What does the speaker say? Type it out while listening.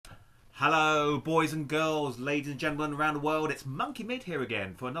Hello, boys and girls, ladies and gentlemen around the world. It's Monkey Mid here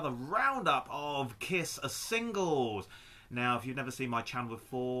again for another roundup of Kiss singles. Now, if you've never seen my channel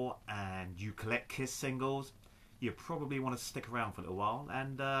before and you collect Kiss singles, you probably want to stick around for a little while,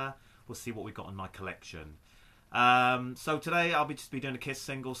 and we'll see what we've got in my collection. So today I'll just be doing the Kiss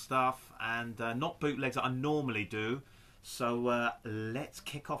single stuff and not bootlegs that I normally do. So let's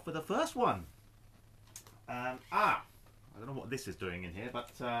kick off with the first one. I don't know what this is doing in here,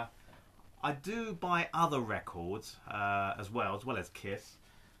 but I do buy other records as well as Kiss.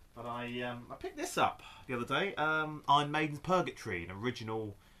 But I picked this up the other day. Iron Maiden's Purgatory, an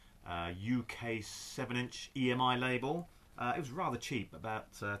original UK 7-inch EMI label. It was rather cheap,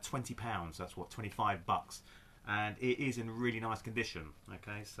 about £20. That's what, 25 bucks, and it is in really nice condition.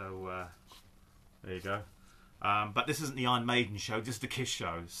 Okay, so there you go. But this isn't the Iron Maiden show, just the Kiss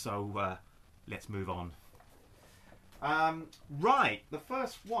show. So let's move on. Right, the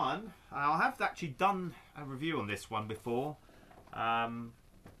first one, I have actually done a review on this one before. I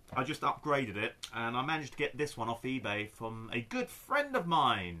just upgraded it, and I managed to get this one off eBay from a good friend of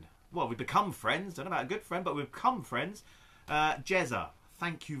mine. Well, we've become friends. Don't know about a good friend, but we've become friends. Jezza,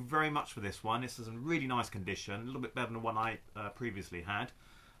 thank you very much for this one. This is in really nice condition, a little bit better than the one I previously had.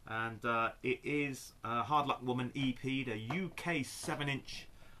 And it is Hard Luck Woman EP, the UK 7-inch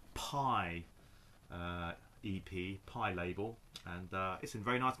Pi EP, Pi label. And it's in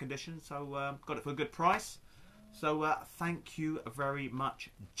very nice condition, so got it for a good price. So thank you very much,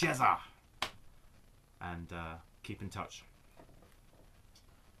 Jezza. And keep in touch.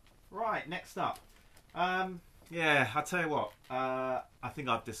 Right, next up. Yeah, I'll tell you what. I think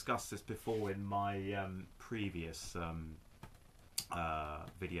I've discussed this before in my previous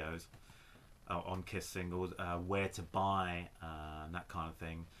videos on Kiss singles, where to buy and that kind of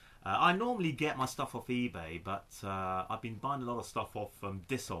thing. I normally get my stuff off eBay, but I've been buying a lot of stuff off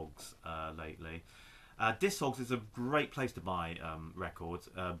Discogs lately. Discogs is a great place to buy records,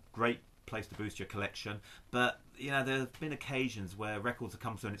 a great place to boost your collection, but you know, there have been occasions where records have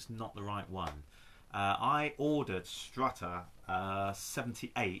come through and it's not the right one. I ordered Strutter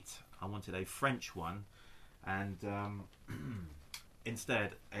 78. I wanted a French one, and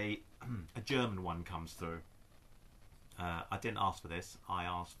instead a German one comes through. I didn't ask for this. I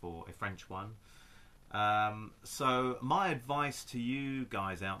asked for a French one. So my advice to you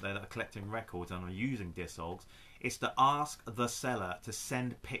guys out there that are collecting records and are using Discogs is to ask the seller to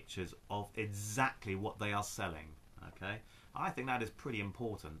send pictures of exactly what they are selling. Okay, I think that is pretty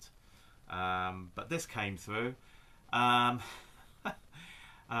important. But this came through. The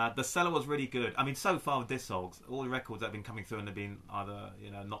seller was really good. I mean, so far with Discogs, all the records that have been coming through and they've been either, you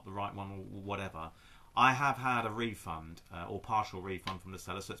know, not the right one or whatever, I have had a refund or partial refund from the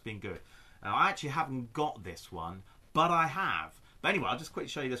seller, so it's been good. Now, I actually haven't got this one, but I have. But anyway, I'll just quickly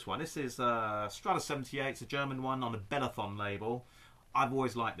show you this one. This is Strutter 78. It's a German one on the Bellathon label. I've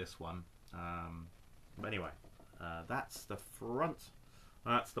always liked this one. But anyway, that's the front.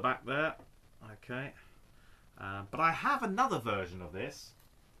 That's the back there. Okay. But I have another version of this.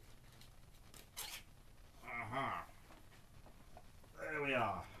 There we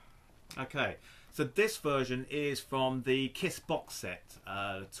are. Okay. So this version is from the Kiss box set,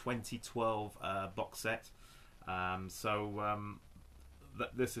 2012 box set.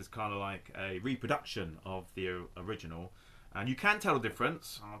 This is kind of like a reproduction of the original. And you can tell the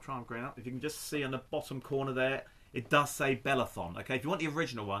difference. I'll try and bring it up. If you can just see on the bottom corner there, it does say Bellathon. Okay, if you want the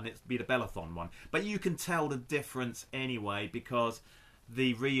original one, it'd be the Bellathon one. But you can tell the difference anyway because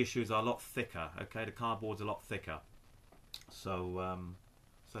the reissues are a lot thicker. Okay, the cardboard's a lot thicker. So,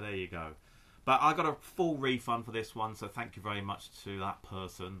 so there you go. But I got a full refund for this one, so thank you very much to that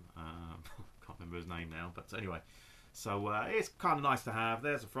person. Can't remember his name now, but anyway. So it's kind of nice to have.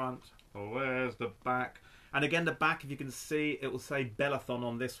 There's the front. Oh, there's the back. And again, the back, if you can see, it will say Bellathon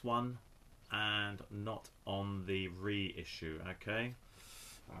on this one and not on the reissue. Okay.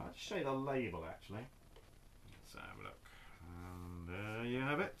 I'll show you the label actually. Let's have a look. And there you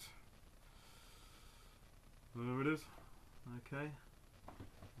have it. There it is. Okay.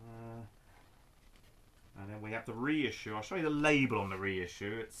 And then we have the reissue. I'll show you the label on the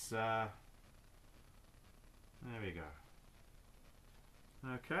reissue. It's there we go.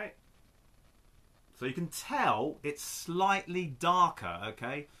 Okay. So you can tell it's slightly darker.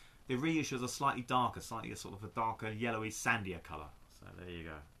 Okay, the reissues are slightly darker, slightly sort of a darker, yellowy, sandier colour. So there you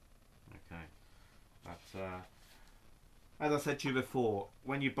go. Okay. But as I said to you before,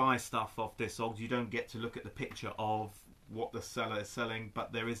 when you buy stuff off Discogs, you don't get to look at the picture of what the seller is selling,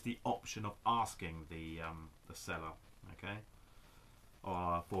 but there is the option of asking the seller, okay,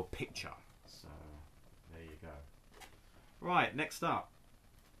 or for a picture. So there you go. Right, next up,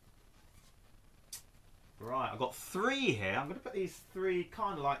 Right, I've got 3 here. I'm going to put these 3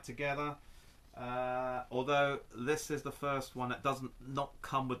 kind of like together. Although this is the first one that doesn't not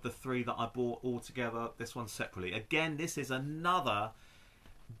come with the 3 that I bought all together. This one separately. Again, this is another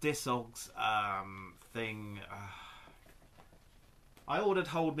Discogs thing. I ordered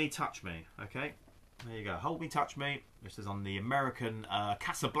Hold Me, Touch Me. Okay, there you go. Hold Me, Touch Me. This is on the American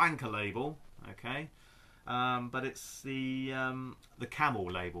Casablanca label. Okay. But it's the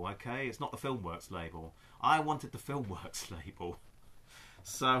Camel label, okay? It's not the Filmworks label. I wanted the Filmworks label.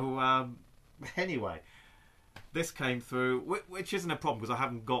 So, anyway, this came through, which isn't a problem because I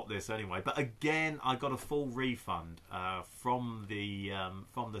haven't got this anyway. But again, I got a full refund from the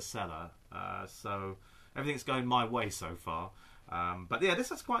seller. So, everything's going my way so far. But yeah, this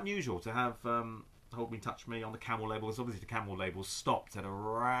is quite unusual to have Hold Me, Touch Me on the Camel label. Because obviously the Camel label stopped at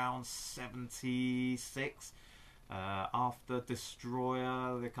around 76. After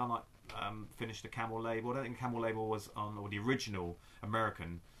Destroyer, they kind of like finished the Camel label. I don't think the Camel label was on, or the original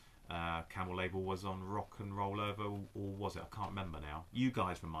American Camel label was on Rock and Roll Over, or was it? I can't remember now. You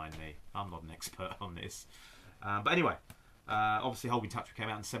guys remind me. I'm not an expert on this. But anyway, obviously Hold Me, Touch Me came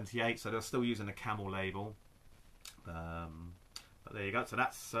out in 78, so they're still using the Camel label. But there you go. So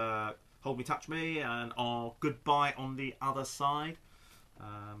that's Hold Me, Touch Me, and Goodbye on the other side.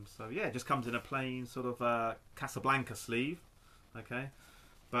 So yeah, it just comes in a plain sort of Casablanca sleeve. Okay,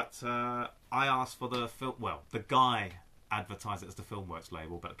 but I asked for the the guy advertised it as the Filmworks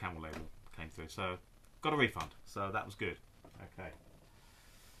label, but the Camel label came through, so got a refund. So that was good. Okay.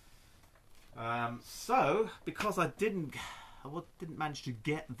 So because I didn't manage to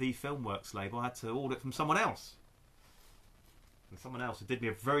get the Filmworks label, I had to order it from someone else. And someone else who did me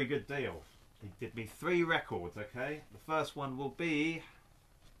a very good deal. He did me 3 records, okay? The first one will be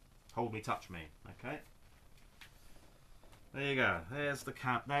Hold Me, Touch Me, okay? There you go. There's the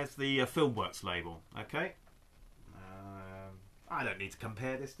Filmworks label, okay? I don't need to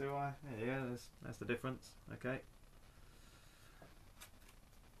compare this, do I? There you go. That's the difference, okay?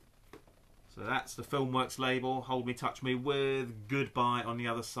 So that's the Filmworks label, Hold Me, Touch Me, with Goodbye on the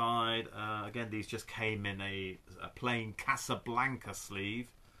other side. Again, these just came in a plain Casablanca sleeve.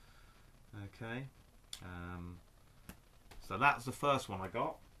 Okay. So that's the first one I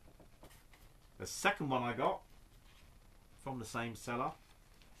got. The second one I got, from the same seller,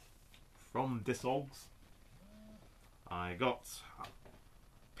 from Discogs, I got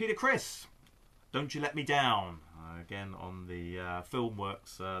Peter Criss, Don't You Let Me Down. Again on the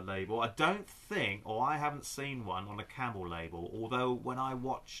Filmworks label. I don't think, or I haven't seen one on a Camel label, although when I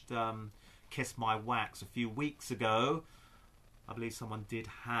watched Kiss My Wax a few weeks ago, I believe someone did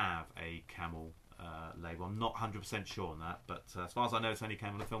have a Camel label. I'm not 100% sure on that, but as far as I know, it's only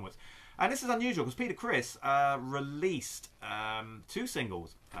came on the Filmworks. And this is unusual because Peter Criss released 2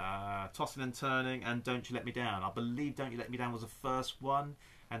 singles, Tossing and Turning and Don't You Let Me Down. I believe Don't You Let Me Down was the first one,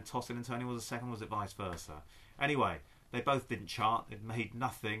 and Tossing and Turning was the second, was it vice versa? Anyway, they both didn't chart. It made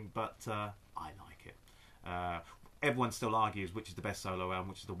nothing, but I like it. Everyone still argues which is the best solo album,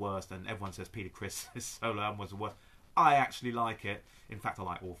 which is the worst, and everyone says Peter Criss' solo album was the worst. I actually like it. In fact, I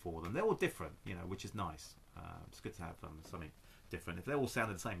like all 4 of them. They're all different, you know, which is nice. It's good to have something different. If they all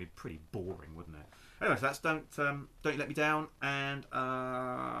sounded the same, it'd be pretty boring, wouldn't it? Anyway, so that's Don't You Let Me Down and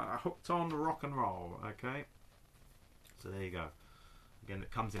Hooked on Rock and Roll. Okay, so there you go. Again, it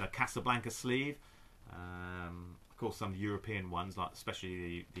comes in a Casablanca sleeve. Of course, some of the European ones, like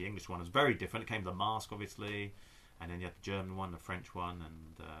especially the English one, was very different. It came with a mask, obviously, and then you had the German one, the French one,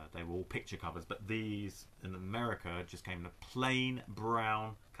 and they were all picture covers. But these in America just came in a plain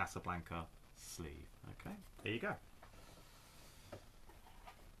brown Casablanca sleeve. Okay, there you go.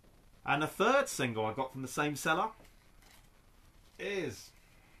 And the third single I got from the same seller is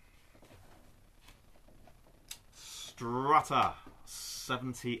Strutter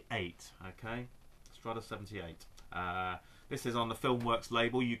 78. Okay, Strutter 78. This is on the Filmworks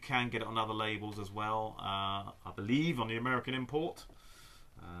label. You can get it on other labels as well. I believe on the American import,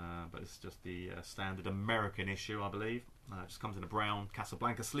 but it's just the standard American issue, I believe. It just comes in a brown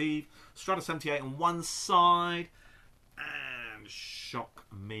Casablanca sleeve. Strutter 78 on one side, and Shock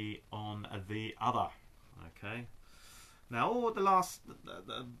Me on the other. Okay. Now, all the last,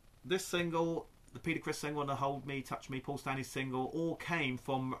 this single, the Peter Criss single, and the Hold Me, Touch Me, Paul Stanley single, all came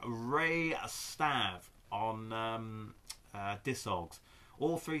from Ray Stav on Discogs.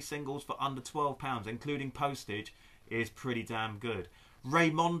 All 3 singles for under £12, including postage, is pretty damn good.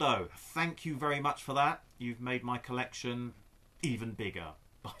 Raymondo, thank you very much for that. You've made my collection even bigger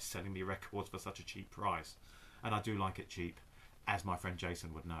by selling me records for such a cheap price. And I do like it cheap, as my friend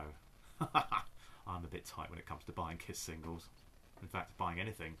Jason would know. I'm a bit tight when it comes to buying Kiss singles. In fact, buying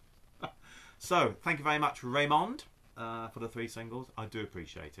anything. So, thank you very much, Raymond, for the 3 singles. I do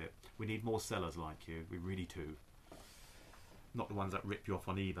appreciate it. We need more sellers like you. We really do. Not the ones that rip you off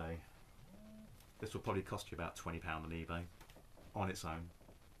on eBay. This will probably cost you about £20 on eBay on its own.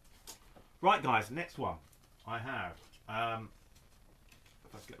 Right, guys, next one I have.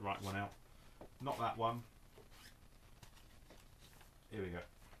 Let's get the right one out. Not that one. Here we go.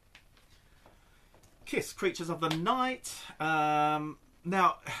 Kiss, Creatures of the Night.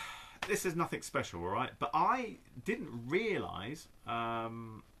 Now, this is nothing special, all right? But I didn't realise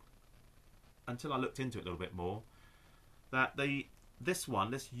until I looked into it a little bit more that this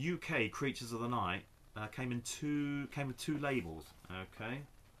UK Creatures of the Night came with two labels. Okay.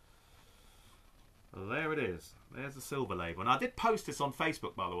 There it is. There's the silver label. And I did post this on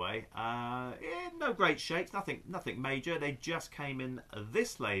Facebook, by the way. No great shakes, nothing major. They just came in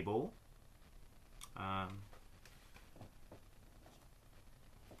this label.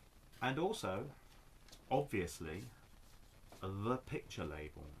 And also, obviously, the picture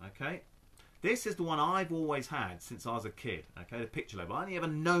label. Okay. This is the one I've always had since I was a kid. Okay, the picture label. I only ever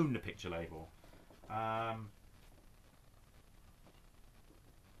known the picture label. There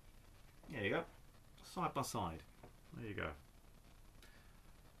you go. Side by side. There you go.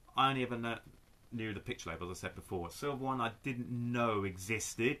 I only ever knew the picture label, as I said before. A silver one I didn't know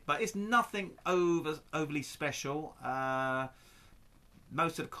existed, but it's nothing overly special.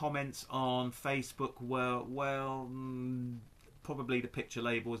 Most of the comments on Facebook were, well, probably the picture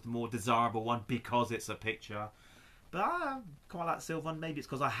label is the more desirable one because it's a picture. But I quite like the silver one. Maybe it's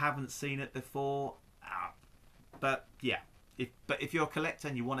because I haven't seen it before. But yeah, if you're a collector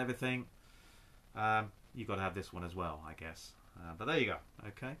and you want everything, you've got to have this one as well, I guess. But there you go.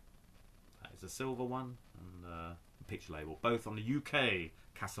 Okay, it's a silver one and a picture label, both on the UK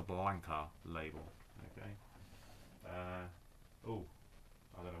Casablanca label. Okay. Oh,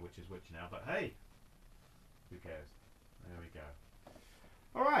 I don't know which is which now, but hey, who cares? There we go.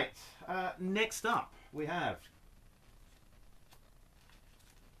 All right. Next up, we have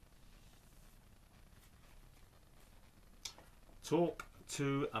Talk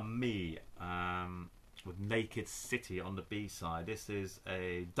to Me with Naked City on the B-side. This is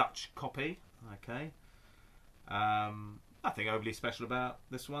a Dutch copy. Okay. Nothing overly special about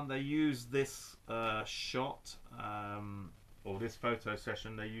this one. They used this shot or this photo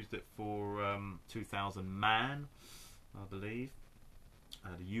session. They used it for 2000 Man, I believe.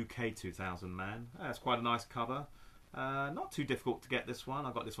 The UK 2000 Man. It's quite a nice cover. Not too difficult to get this one.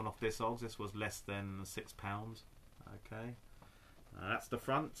 I got this one off Discogs. This was less than £6. Okay. That's the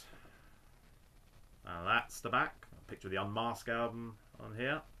front. That's the back. A picture of the Unmasked album on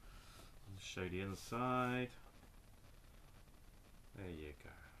here. I'll show the inside. There you go.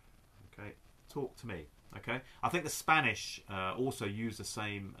 Okay. Talk to Me. Okay. I think the Spanish also used the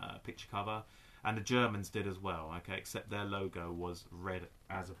same picture cover. And the Germans did as well, okay, except their logo was red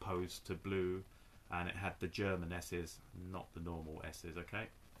as opposed to blue, and it had the German S's, not the normal S's, okay?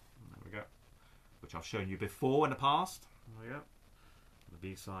 There we go. Which I've shown you before in the past. There we go. The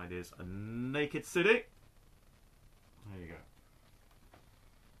B-side is A Naked City. There you go.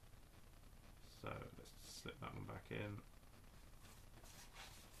 So let's slip that one back in.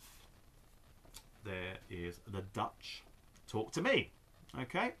 There is the Dutch Talk to Me.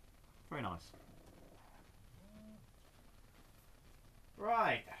 Okay, very nice.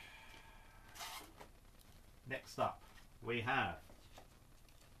 Right. Next up, we have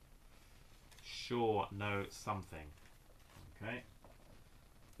Sure Know Something. Okay.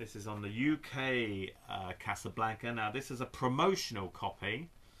 This is on the UK Casablanca. Now, this is a promotional copy.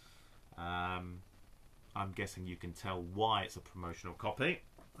 I'm guessing you can tell why it's a promotional copy.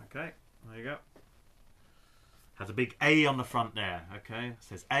 Okay, there you go. Has a big A on the front there. Okay, it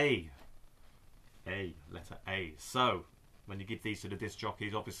says A. A, letter A. So, when you give these to the disc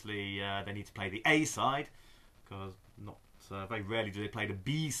jockeys, obviously they need to play the A side, because not very rarely do they play the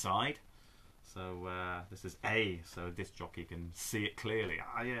B side. So this is A, so a disc jockey can see it clearly.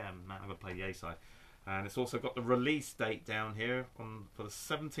 Ah, yeah, man, I've got to play the A side. And it's also got the release date down here for the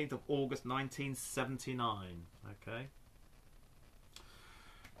 17th of August 1979. Okay.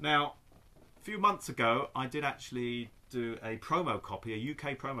 Now, a few months ago, I did actually do a promo copy, a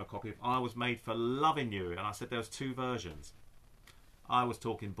UK promo copy of I Was Made for Loving You, and I said there was 2 versions. I was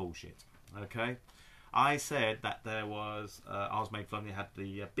talking bullshit. Okay, I said that there was I Was Made for Loving You had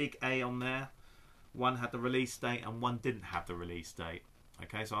the big A on there. One had the release date and one didn't have the release date.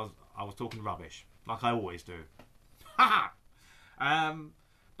 Okay, so I was talking rubbish, like I always do. Ha ha.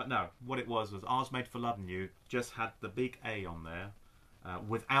 But no, what it was I Was Made for Loving You just had the big A on there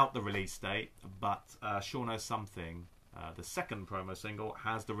without the release date, but Sure Knows Something The second promo single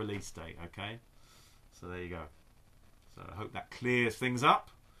has the release date, okay? So there you go. So I hope that clears things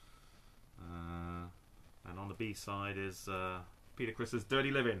up. And on the B side is Peter Criss's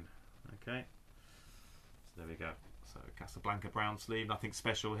Dirty Living, okay? So there we go. So Casablanca brown sleeve, nothing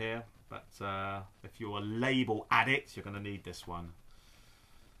special here. But if you're a label addict, you're going to need this one.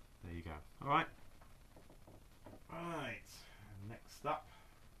 There you go. All right. Right. Next up,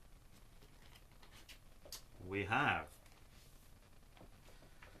 we have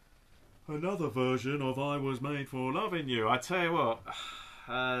another version of I Was Made for Loving You. I tell you what,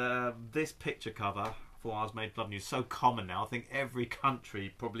 this picture cover for I Was Made for Loving You is so common now. I think every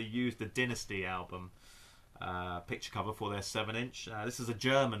country probably used the Dynasty album picture cover for their 7-inch. This is a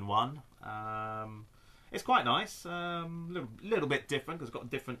German one. It's quite nice. Little bit different because it's got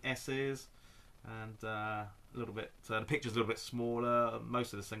different S's and a little bit. The picture's a little bit smaller.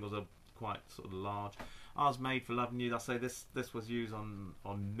 Most of the singles are quite sort of large. I Was Made for Loving You. I say this was used on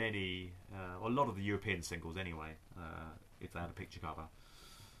many, or a lot of the European singles anyway. If they had a picture cover.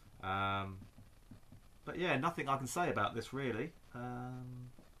 But yeah, nothing I can say about this really.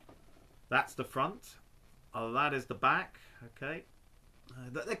 That's the front. That is the back. Okay.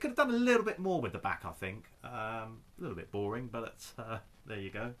 They could have done a little bit more with the back, I think. A little bit boring, but it's, there you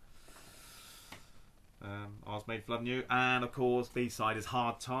go. I Was Made for Loving You. And of course, B-side is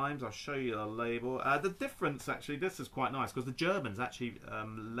Hard Times. I'll show you the label. The difference, actually, this is quite nice because the Germans actually,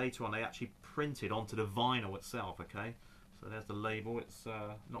 later on, they actually printed onto the vinyl itself, okay? So there's the label. It's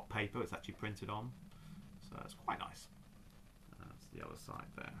not paper, it's actually printed on. So it's quite nice. That's the other side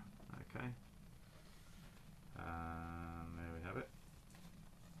there, okay? There we have it.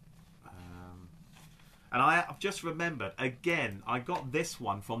 And I've just remembered, again, I got this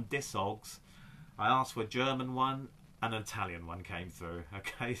one from Discogs. I asked for a German one, and an Italian one came through.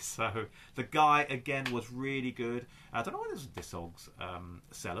 Okay, so the guy, again, was really good. I don't know whether it was Discogs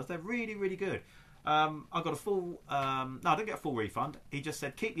sellers. They're really, really good. I got a full... no, I didn't get a full refund. He just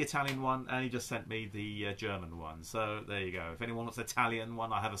said, keep the Italian one, and he just sent me the German one. So there you go. If anyone wants the Italian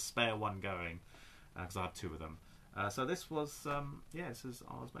one, I have a spare one going, because I have 2 of them. So this was, yeah, this is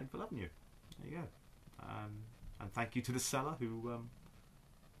I Was Made for Loving You. There you go. And thank you to the seller who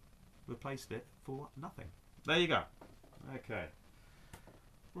replaced it for nothing. There you go. Okay.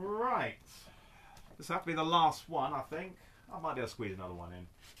 Right. This will have to be the last one, I think. I might be able to squeeze another one in.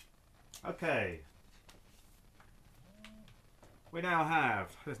 Okay. We now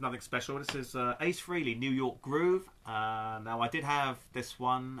have, there's nothing special, this is Ace Frehley, New York Groove. Now I did have this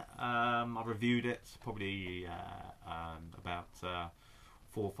one, I reviewed it probably about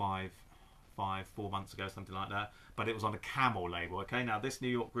 4 months ago, something like that. But it was on a Camel label, okay? Now this New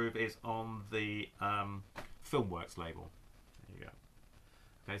York Groove is on the Filmworks label. There you go.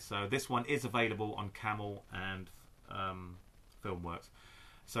 Okay, so this one is available on Camel and Filmworks.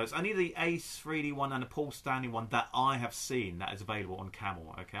 So it's only the Ace Frehley one and the Paul Stanley one that I have seen that is available on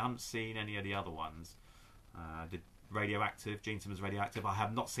Camel. Okay, I haven't seen any of the other ones. The Radioactive, Gene Simmons Radioactive, I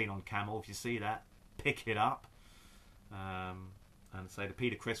have not seen on Camel. If you see that, pick it up. And say the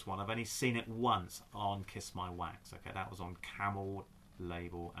Peter Criss one, I've only seen it once on Kiss My Wax. Okay, that was on Camel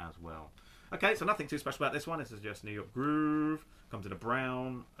label as well. Okay, so nothing too special about this one. This is just New York Groove. Comes in a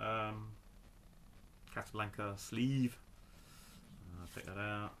brown Casablanca sleeve. I'll take that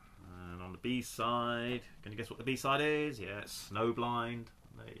out. And on the B side, can you guess what the B side is? Yeah, it's Snowblind.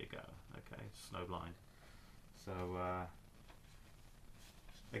 There you go. Okay, Snowblind. So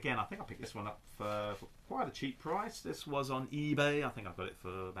again, I think I picked this one up for quite a cheap price. This was on eBay. I think I got it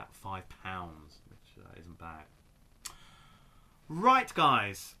for about £5, which isn't bad. Right,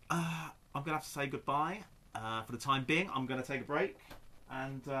 guys. I'm going to have to say goodbye for the time being. I'm going to take a break.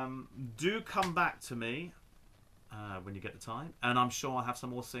 And do come back to me when you get the time. And I'm sure I'll have some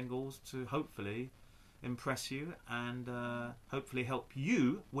more singles to hopefully impress you and hopefully help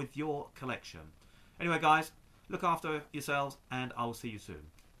you with your collection. Anyway, guys, look after yourselves and I'll see you soon.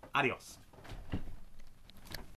 Adios.